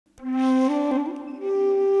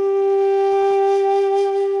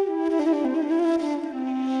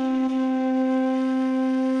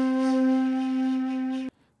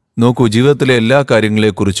നോക്കൂ, ജീവിതത്തിലെ എല്ലാ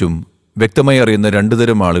കാര്യങ്ങളെക്കുറിച്ചും വ്യക്തമായി അറിയുന്ന രണ്ടു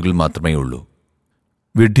തരം ആളുകൾ മാത്രമേ ഉള്ളൂ: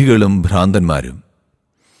 വിഡ്ഢികളും ഭ്രാന്തന്മാരും.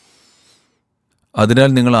 അതിനാൽ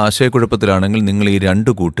നിങ്ങൾ ആശയക്കുഴപ്പത്തിലാണെങ്കിൽ നിങ്ങൾ ഈ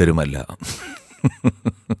രണ്ടു കൂട്ടരുമല്ല.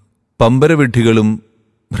 പമ്പരവിഡ്ഢികളും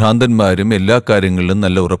ഭ്രാന്തന്മാരും എല്ലാ കാര്യങ്ങളിലും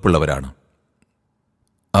നല്ല ഉറപ്പുള്ളവരാണ്.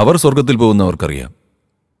 അവർ സ്വർഗത്തിൽ പോകുന്നവർക്കറിയാം.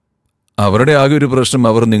 അവരുടെ ആകെ ഒരു പ്രശ്നം,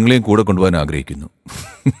 അവർ നിങ്ങളെയും കൂടെ കൊണ്ടുപോകാൻ ആഗ്രഹിക്കുന്നു.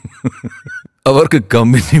 അവർക്ക്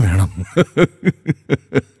കമ്പനി വേണം.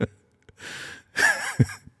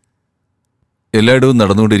 എല്ലായിടവും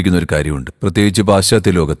നടന്നുകൊണ്ടിരിക്കുന്ന ഒരു കാര്യമുണ്ട്, പ്രത്യേകിച്ച്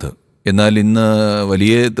പാശ്ചാത്യ ലോകത്ത്. എന്നാൽ ഇന്ന്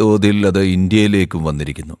വലിയ തോതിൽ അത് ഇന്ത്യയിലേക്കും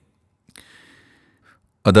വന്നിരിക്കുന്നു.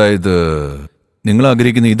 അതായത് നിങ്ങൾ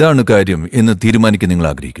ആഗ്രഹിക്കുന്ന ഇതാണ് കാര്യം എന്ന് തീരുമാനിക്കാൻ നിങ്ങൾ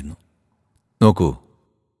ആഗ്രഹിക്കുന്നു. നോക്കൂ,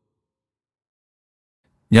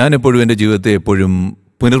 ഞാൻ എപ്പോഴും എൻ്റെ ജീവിതത്തെ എപ്പോഴും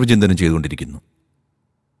പുനർവിചിന്തനം ചെയ്തുകൊണ്ടിരിക്കുന്നു.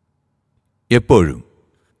 എപ്പോഴും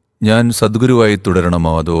ഞാൻ സദ്ഗുരുവായി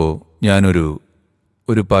തുടരണമോ, അതോ ഞാനൊരു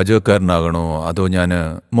പാചകക്കാരനാകണോ, അതോ ഞാൻ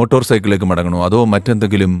മോട്ടോർ സൈക്കിളിലേക്ക് മടങ്ങണോ, അതോ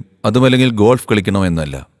മറ്റെന്തെങ്കിലും, അതുമല്ലെങ്കിൽ ഗോൾഫ് കളിക്കണോ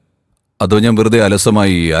എന്നല്ല, അതോ ഞാൻ വെറുതെ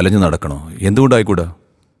അലസമായി അലഞ്ഞു നടക്കണോ, എന്തുകൊണ്ടായിക്കൂടാ?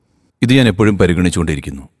 ഇത് ഞാൻ എപ്പോഴും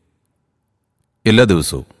പരിഗണിച്ചുകൊണ്ടിരിക്കുന്നു, എല്ലാ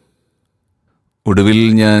ദിവസവും. ഒടുവിൽ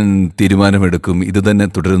ഞാൻ തീരുമാനമെടുക്കും, ഇത് തന്നെ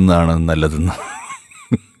തുടരുന്നതാണ് നല്ലതെന്ന്.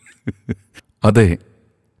 അതെ,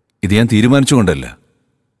 ഇത് ഞാൻ തീരുമാനിച്ചുകൊണ്ടല്ല,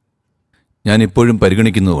 ഞാൻ ഇപ്പോഴും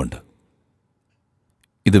പരിഗണിക്കുന്നതുകൊണ്ട്,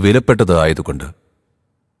 ഇത് വിലപ്പെട്ടത് ആയതുകൊണ്ട്.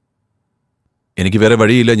 എനിക്ക് വേറെ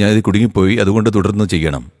വഴിയില്ല, ഞാനിത് കുടുങ്ങിപ്പോയി, അതുകൊണ്ട് തുടർന്ന്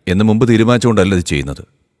ചെയ്യണം എന്ന് മുമ്പ് തീരുമാനിച്ചുകൊണ്ടല്ല ഇത് ചെയ്യുന്നത്.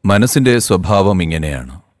 മനസ്സിൻ്റെ സ്വഭാവം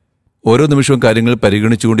ഇങ്ങനെയാണ്. ഓരോ നിമിഷവും കാര്യങ്ങൾ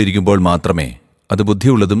പരിഗണിച്ചുകൊണ്ടിരിക്കുമ്പോൾ മാത്രമേ അത്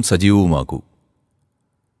ബുദ്ധിയുള്ളതും സജീവവുമാകൂ.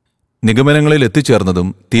 നിഗമനങ്ങളിൽ എത്തിച്ചേർന്നതും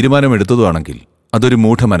തീരുമാനമെടുത്തതുമാണെങ്കിൽ അതൊരു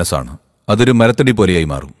മൂഢമനസ്സാണ്, അതൊരു മരത്തടി പോലെയായി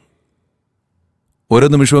മാറും. ഓരോ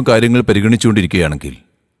നിമിഷവും കാര്യങ്ങൾ പരിഗണിച്ചുകൊണ്ടിരിക്കുകയാണെങ്കിൽ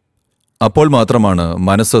അപ്പോൾ മാത്രമാണ്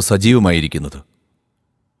മനസ്സ് സജീവമായിരിക്കുന്നത്.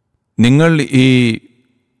 നിങ്ങൾ ഈ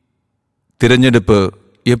തിരഞ്ഞെടുപ്പ്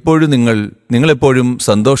എപ്പോഴും നിങ്ങളെപ്പോഴും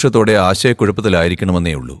സന്തോഷത്തോടെ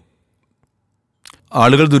ആശയക്കുഴപ്പത്തിലായിരിക്കണമെന്നേ ഉള്ളൂ.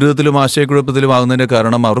 ആളുകൾ ദുരിതത്തിലും ആശയക്കുഴപ്പത്തിലും ആകുന്നതിൻ്റെ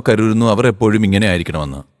കാരണം അവർ കരുതുന്നു അവർ എപ്പോഴും ഇങ്ങനെ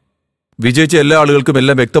ആയിരിക്കണമെന്ന്. വിജയിച്ച എല്ലാ ആളുകൾക്കും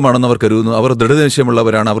എല്ലാം വ്യക്തമാണെന്ന് അവർ കരുതുന്നു. അവർ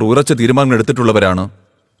ദൃഢനിശ്ചയമുള്ളവരാണ്, അവർ ഉറച്ച തീരുമാനങ്ങൾ എടുത്തിട്ടുള്ളവരാണ്.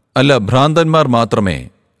 അല്ല, ഭ്രാന്തന്മാർ മാത്രമേ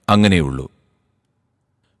അങ്ങനെയുള്ളൂ,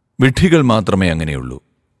 വിഡ്ഢികൾ മാത്രമേ അങ്ങനെയുള്ളൂ.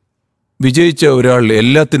 വിജയിച്ച ഒരാൾ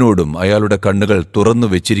എല്ലാത്തിനോടും അയാളുടെ കണ്ണുകൾ തുറന്നു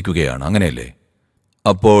വെച്ചിരിക്കുകയാണ്, അങ്ങനെയല്ലേ?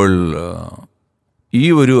 അപ്പോൾ ഈ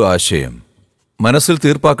ഒരു ആശയം, മനസ്സിൽ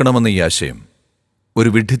തീർപ്പാക്കണമെന്ന ഈ ആശയം ഒരു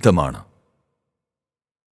വിഡ്ഢിത്തമാണ്.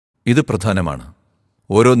 ഇത് പ്രധാനമാണ്.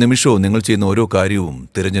 ഓരോ നിമിഷവും നിങ്ങൾ ചെയ്യുന്ന ഓരോ കാര്യവും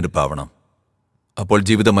തിരഞ്ഞെടുപ്പാവണം. അപ്പോൾ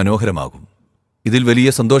ജീവിതം മനോഹരമാകും. ഇതിൽ വലിയ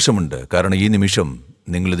സന്തോഷമുണ്ട്, കാരണം ഈ നിമിഷം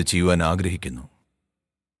നിങ്ങളിത് ചെയ്യുവാൻ ആഗ്രഹിക്കുന്നു.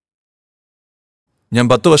 ഞാൻ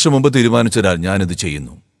 10 വർഷം മുമ്പ് തീരുമാനിച്ചതിനാൽ ഞാനിത്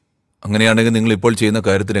ചെയ്യുന്നു. അങ്ങനെയാണെങ്കിൽ നിങ്ങൾ ഇപ്പോൾ ചെയ്യുന്ന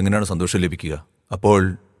കാര്യത്തിൽ എങ്ങനെയാണ് സന്തോഷം ലഭിക്കുക? അപ്പോൾ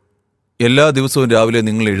എല്ലാ ദിവസവും രാവിലെ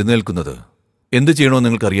നിങ്ങൾ എഴുന്നേൽക്കുന്നത് എന്ത് ചെയ്യണമെന്ന്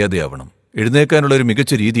നിങ്ങൾക്കറിയാതെയാവണം. എഴുന്നേൽക്കാനുള്ള ഒരു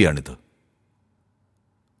മികച്ച രീതിയാണിത്.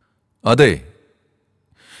 അതെ,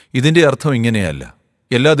 ഇതിൻ്റെ അർത്ഥം ഇങ്ങനെയല്ല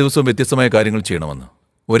എല്ലാ ദിവസവും വ്യത്യസ്തമായ കാര്യങ്ങൾ ചെയ്യണമെന്ന്.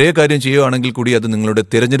 ഒരേ കാര്യം ചെയ്യുകയാണെങ്കിൽ കൂടി അത് നിങ്ങളുടെ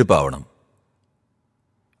തിരഞ്ഞെടുപ്പാവണം.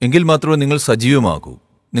 എങ്കിൽ മാത്രമേ നിങ്ങൾ സജീവമാകൂ.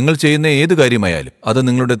 നിങ്ങൾ ചെയ്യുന്ന ഏത് കാര്യമായാലും അത്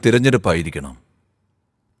നിങ്ങളുടെ തിരഞ്ഞെടുപ്പായിരിക്കണം.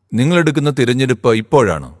 നിങ്ങളെടുക്കുന്ന തിരഞ്ഞെടുപ്പ്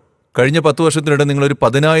ഇപ്പോഴാണ്. കഴിഞ്ഞ 10 വർഷത്തിനിടെ നിങ്ങളൊരു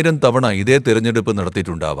 10,000 തവണ ഇതേ തിരഞ്ഞെടുപ്പ്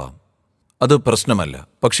നടത്തിയിട്ടുണ്ടാവാം. അത് പ്രശ്നമല്ല.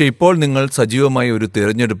 പക്ഷേ ഇപ്പോൾ നിങ്ങൾ സജീവമായ ഒരു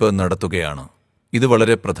തിരഞ്ഞെടുപ്പ് നടത്തുകയാണ്. ഇത്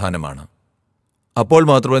വളരെ പ്രധാനമാണ്. അപ്പോൾ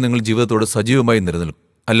മാത്രമേ നിങ്ങൾ ജീവിതത്തോട് സജീവമായി നിലനിൽക്കൂ.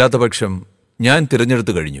 അല്ലാത്ത പക്ഷം ഞാൻ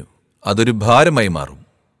തിരഞ്ഞെടുത്തു കഴിഞ്ഞു, അതൊരു ഭാരമായി മാറും.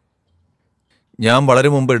 ഞാൻ വളരെ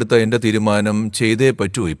മുമ്പ് എടുത്ത എൻ്റെ തീരുമാനം ചെയ്തേ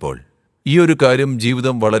പറ്റൂ. ഇപ്പോൾ ഈ ഒരു കാര്യം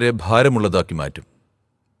ജീവിതം വളരെ ഭാരമുള്ളതാക്കി മാറ്റും.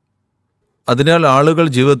 അതിനാൽ ആളുകൾ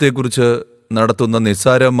ജീവിതത്തെക്കുറിച്ച് നടത്തുന്ന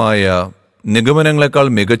നിസ്സാരമായ നിഗമനങ്ങളെക്കാൾ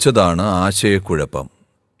മികച്ചതാണ് ആശയക്കുഴപ്പം.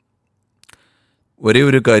 ഒരേ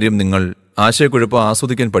ഒരു കാര്യം, നിങ്ങൾ ആശയക്കുഴപ്പം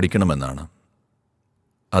ആസ്വദിക്കാൻ പഠിക്കണമെന്നാണ്.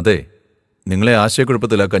 അതെ, നിങ്ങളെ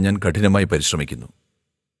ആശയക്കുഴപ്പത്തിലാക്കാൻ ഞാൻ കഠിനമായി പരിശ്രമിക്കുന്നു.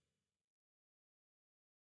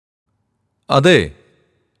 അതെ,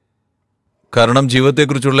 കാരണം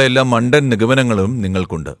ജീവിതത്തെക്കുറിച്ചുള്ള എല്ലാ മണ്ടൻ നിഗമനങ്ങളും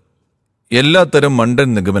നിങ്ങൾക്കുണ്ട്. എല്ലാത്തരം മണ്ടൻ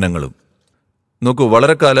നിഗമനങ്ങളും. നോക്കൂ,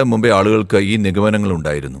 വളരെ കാലം മുമ്പേ ആളുകൾക്ക് ഈ നിഗമനങ്ങൾ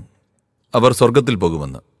ഉണ്ടായിരുന്നു, അവർ സ്വർഗത്തിൽ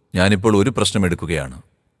പോകുമെന്ന്. ഞാനിപ്പോൾ ഒരു പ്രശ്നം എടുക്കുകയാണ്,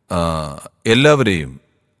 എല്ലാവരെയും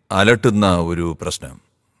അലട്ടുന്ന ഒരു പ്രശ്നം.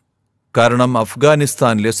 കാരണം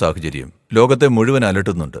അഫ്ഗാനിസ്ഥാനിലെ സാഹചര്യം ലോകത്തെ മുഴുവൻ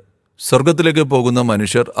അലട്ടുന്നുണ്ട്. സ്വർഗത്തിലേക്ക് പോകുന്ന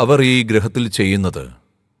മനുഷ്യർ, അവർ ഈ ഗ്രഹത്തിൽ ചെയ്യുന്നത്,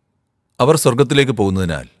 അവർ സ്വർഗത്തിലേക്ക്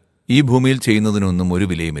പോകുന്നതിനാൽ ഈ ഭൂമിയിൽ ചെയ്യുന്നതിനൊന്നും ഒരു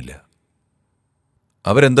വിലയുമില്ല.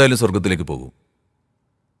 അവരെന്തായാലും സ്വർഗത്തിലേക്ക് പോകും.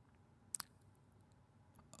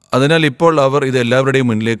 അതിനാൽ ഇപ്പോൾ അവർ ഇത് എല്ലാവരുടെയും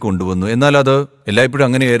മുന്നിലേക്ക് കൊണ്ടുവന്നു. എന്നാൽ അത് എല്ലായ്പ്പോഴും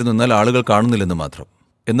അങ്ങനെയായിരുന്നു, എന്നാൽ ആളുകൾ കാണുന്നില്ലെന്ന് മാത്രം.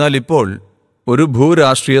 എന്നാൽ ഇപ്പോൾ ഒരു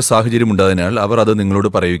ഭൂരാഷ്ട്രീയ സാഹചര്യം ഉണ്ടായതിനാൽ അവർ അത് നിങ്ങളോട്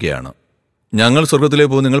പറയുകയാണ്. ഞങ്ങൾ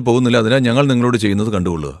സ്വർഗത്തിലേക്ക് പോകും, നിങ്ങൾ പോകുന്നില്ല, അതിനാൽ ഞങ്ങൾ നിങ്ങളോട് ചെയ്യുന്നത്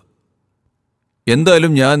കണ്ടുകൊള്ളുക.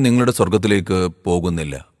 എന്തായാലും ഞാൻ നിങ്ങളുടെ സ്വർഗത്തിലേക്ക്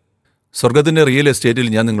പോകുന്നില്ല. സ്വർഗത്തിൻ്റെ റിയൽ എസ്റ്റേറ്റിൽ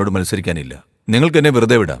ഞാൻ നിങ്ങളോട് മത്സരിക്കാനില്ല. നിങ്ങൾക്ക് എന്നെ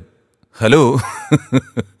വെറുതെ വിടാം. ഹലോ,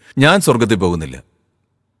 ഞാൻ സ്വർഗത്തിൽ പോകുന്നില്ല.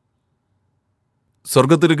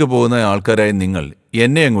 സ്വർഗത്തിലേക്ക് പോകുന്ന ആൾക്കാരായി നിങ്ങൾ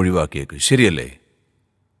എന്നെ അങ്ങ് ഒഴിവാക്കിയേക്ക്, ശരിയല്ലേ?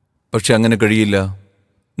 പക്ഷെ അങ്ങനെ കഴിയില്ല.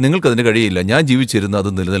 നിങ്ങൾക്കതിന് കഴിയില്ല. ഞാൻ ജീവിച്ചിരുന്ന അത്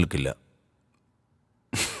നിലനിൽക്കില്ല.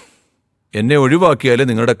 എന്നെ ഒഴിവാക്കിയാലേ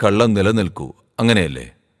നിങ്ങളുടെ കള്ളം നിലനിൽക്കൂ, അങ്ങനെയല്ലേ?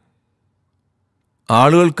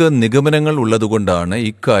 ആളുകൾക്ക് നിഗമനങ്ങൾ ഉള്ളതുകൊണ്ടാണ്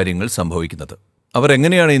ഇക്കാര്യങ്ങൾ സംഭവിക്കുന്നത്. അവർ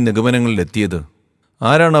എങ്ങനെയാണ് ഈ നിഗമനങ്ങളിലെത്തിയത്?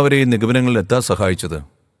 ആരാണ് അവരെ ഈ നിഗമനങ്ങളിലെത്താൻ സഹായിച്ചത്?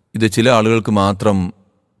 ഇത് ചില ആളുകൾക്ക് മാത്രം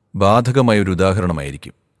ബാധകമായ ഒരു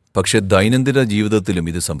ഉദാഹരണമായിരിക്കും. പക്ഷെ ദൈനംദിന ജീവിതത്തിലും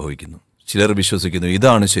ഇത് സംഭവിക്കുന്നു. ചിലർ വിശ്വസിക്കുന്നു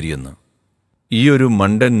ഇതാണ് ശരിയെന്ന്. ഈ ഒരു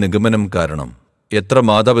മണ്ടൻ നിഗമനം കാരണം എത്ര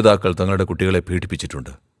മാതാപിതാക്കൾ തങ്ങളുടെ കുട്ടികളെ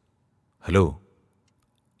പീഡിപ്പിച്ചിട്ടുണ്ട്. ഹലോ,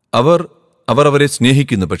 അവർ അവരെ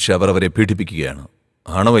സ്നേഹിക്കുന്നു, പക്ഷെ അവർ അവരെ പീഡിപ്പിക്കുകയാണ്.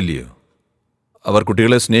 ആണോ അല്ലയോ? അവർ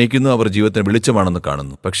കുട്ടികളെ സ്നേഹിക്കുന്നു, അവർ ജീവിതത്തിന് വെളിച്ചമാണെന്ന്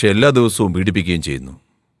കാണുന്നു, പക്ഷെ എല്ലാ ദിവസവും പീഡിപ്പിക്കുകയും ചെയ്യുന്നു.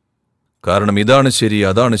 കാരണം ഇതാണ് ശരി,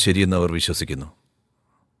 അതാണ് ശരിയെന്ന് അവർ വിശ്വസിക്കുന്നു.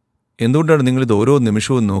 എന്തുകൊണ്ടാണ് നിങ്ങളിത് ഓരോ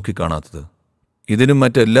നിമിഷവും നോക്കിക്കാണാത്തത്? ഇതിനും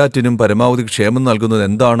മറ്റെല്ലാറ്റിനും പരമാവധി ക്ഷേമം നൽകുന്നത്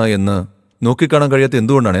എന്താണ് എന്ന് നോക്കിക്കാണാൻ കഴിയാത്ത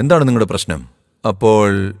എന്തുകൊണ്ടാണ്? എന്താണ് നിങ്ങളുടെ പ്രശ്നം? അപ്പോൾ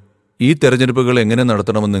ഈ തെരഞ്ഞെടുപ്പുകൾ എങ്ങനെ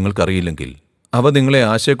നടത്തണമെന്ന് നിങ്ങൾക്കറിയില്ലെങ്കിൽ, അവ നിങ്ങളെ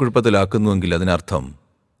ആശയക്കുഴപ്പത്തിലാക്കുന്നുവെങ്കിൽ അതിനർത്ഥം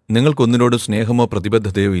നിങ്ങൾക്കൊന്നിനോട് സ്നേഹമോ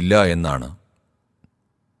പ്രതിബദ്ധതയോ ഇല്ല എന്നാണ്.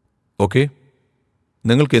 ഓക്കെ,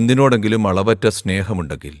 നിങ്ങൾക്ക് എന്തിനോടെങ്കിലും അളവറ്റ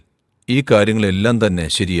സ്നേഹമുണ്ടെങ്കിൽ ഈ കാര്യങ്ങളെല്ലാം തന്നെ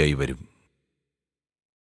ശരിയായി വരും.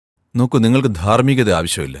 നോക്കൂ, നിങ്ങൾക്ക് ധാർമ്മികത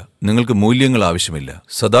ആവശ്യമില്ല, നിങ്ങൾക്ക് മൂല്യങ്ങൾ ആവശ്യമില്ല,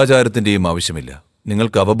 സദാചാരത്തിൻ്റെയും ആവശ്യമില്ല.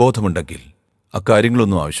 നിങ്ങൾക്ക് അവബോധമുണ്ടെങ്കിൽ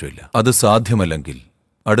അക്കാര്യങ്ങളൊന്നും ആവശ്യമില്ല. അത് സാധ്യമല്ലെങ്കിൽ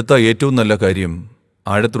അടുത്ത ഏറ്റവും നല്ല കാര്യം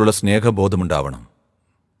ആഴത്തിലുള്ള സ്നേഹബോധമുണ്ടാവണം.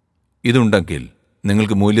 ഇതുണ്ടെങ്കിൽ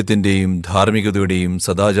നിങ്ങൾക്ക് മൂല്യത്തിൻ്റെയും ധാർമ്മികതയുടെയും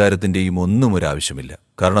സദാചാരത്തിൻ്റെയും ഒന്നും ഒരാവശ്യമില്ല.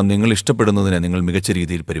 കാരണം നിങ്ങൾ ഇഷ്ടപ്പെടുന്നതിനെ നിങ്ങൾ മികച്ച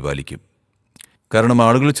രീതിയിൽ പരിപാലിക്കും. കാരണം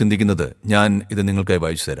ആളുകൾ ചിന്തിക്കുന്നത്, ഞാൻ ഇത് നിങ്ങൾക്കായി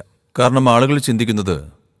വായിച്ചു തരാം. കാരണം ആളുകൾ ചിന്തിക്കുന്നത്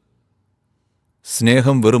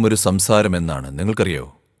സ്നേഹം വെറും ഒരു സംസാരം എന്നാണ്. നിങ്ങൾക്കറിയോ,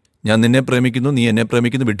 ഞാൻ നിന്നെ പ്രേമിക്കുന്നു, നീ എന്നെ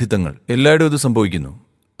പ്രേമിക്കുന്നു, വിഡ്ഢിത്തങ്ങൾ എല്ലായിടും ഇത് സംഭവിക്കുന്നു.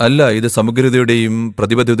 അല്ല, ഇത് സമഗ്രതയുടെയും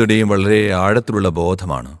പ്രതിബദ്ധതയുടെയും വളരെ ആഴത്തിലുള്ള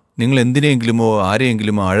ബോധമാണ്. നിങ്ങൾ എന്തിനെങ്കിലുമോ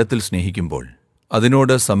ആരെയെങ്കിലുമോ ആഴത്തിൽ സ്നേഹിക്കുമ്പോൾ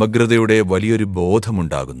അതിനോട് സമഗ്രതയുടെ വലിയൊരു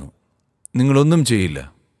ബോധമുണ്ടാകുന്നു. നിങ്ങളൊന്നും ചെയ്യില്ല.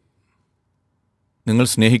 നിങ്ങൾ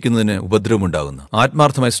സ്നേഹിക്കുന്നതിന് ഉപദ്രവമുണ്ടാകുന്നു.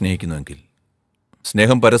 ആത്മാർത്ഥമായി സ്നേഹിക്കുന്നുവെങ്കിൽ,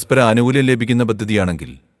 സ്നേഹം പരസ്പര ആനുകൂല്യം ലഭിക്കുന്ന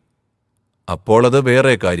പദ്ധതിയാണെങ്കിൽ, അപ്പോൾ അത്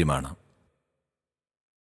വേറെ കാര്യമാണ്.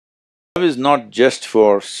 Love is not just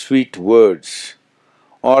for sweet words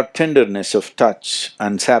or tenderness of touch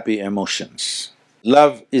and sappy emotions.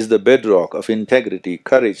 Love is the bedrock of integrity,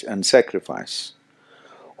 courage and sacrifice.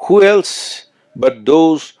 Who else but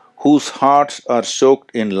those whose hearts are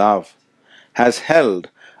soaked in love has held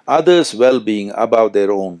others' well-being above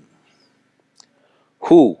their own?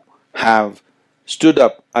 Who have stood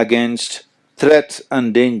up against threats and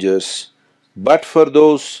dangers but for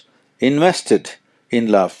those invested in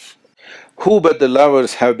love? Who but the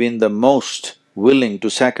lovers have been the most willing to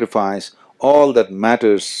sacrifice all that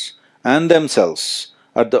matters and themselves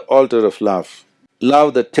at the altar of love? Love,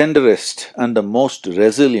 the tenderest and the most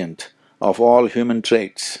resilient of all human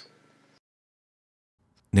traits.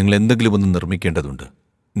 നിങ്ങൾ എന്തെങ്കിലും ഒന്ന് നിർമ്മിക്കേണ്ടതുണ്ട്.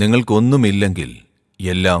 നിങ്ങൾക്കൊന്നുമില്ലെങ്കിൽ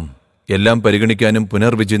എല്ലാം പരിഗണിക്കാനും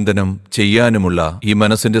പുനർവിചിന്തനം ചെയ്യാനുമുള്ള ഈ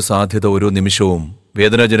മനസ്സിന്റെ സാധ്യത ഓരോ നിമിഷവും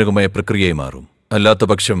വേദനാജനകമായ പ്രക്രിയയായി മാറും. അല്ലാത്ത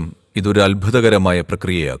പക്ഷം ഇതൊരു അത്ഭുതകരമായ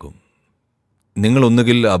പ്രക്രിയയാകും.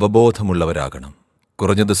 നിങ്ങളൊന്നുകിൽ അവബോധമുള്ളവരാകണം,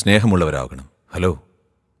 കുറഞ്ഞത് സ്നേഹമുള്ളവരാകണം. ഹലോ,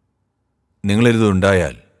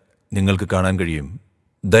 നിങ്ങളിതുണ്ടായാൽ നിങ്ങൾക്ക് കാണാൻ കഴിയും,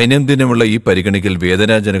 ദൈനംദിനമുള്ള ഈ പരിഗണിക്കൽ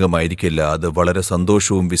വേദനാജനകമായിരിക്കില്ല, അത് വളരെ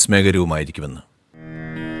സന്തോഷവും വിസ്മയകരവുമായിരിക്കുമെന്ന്.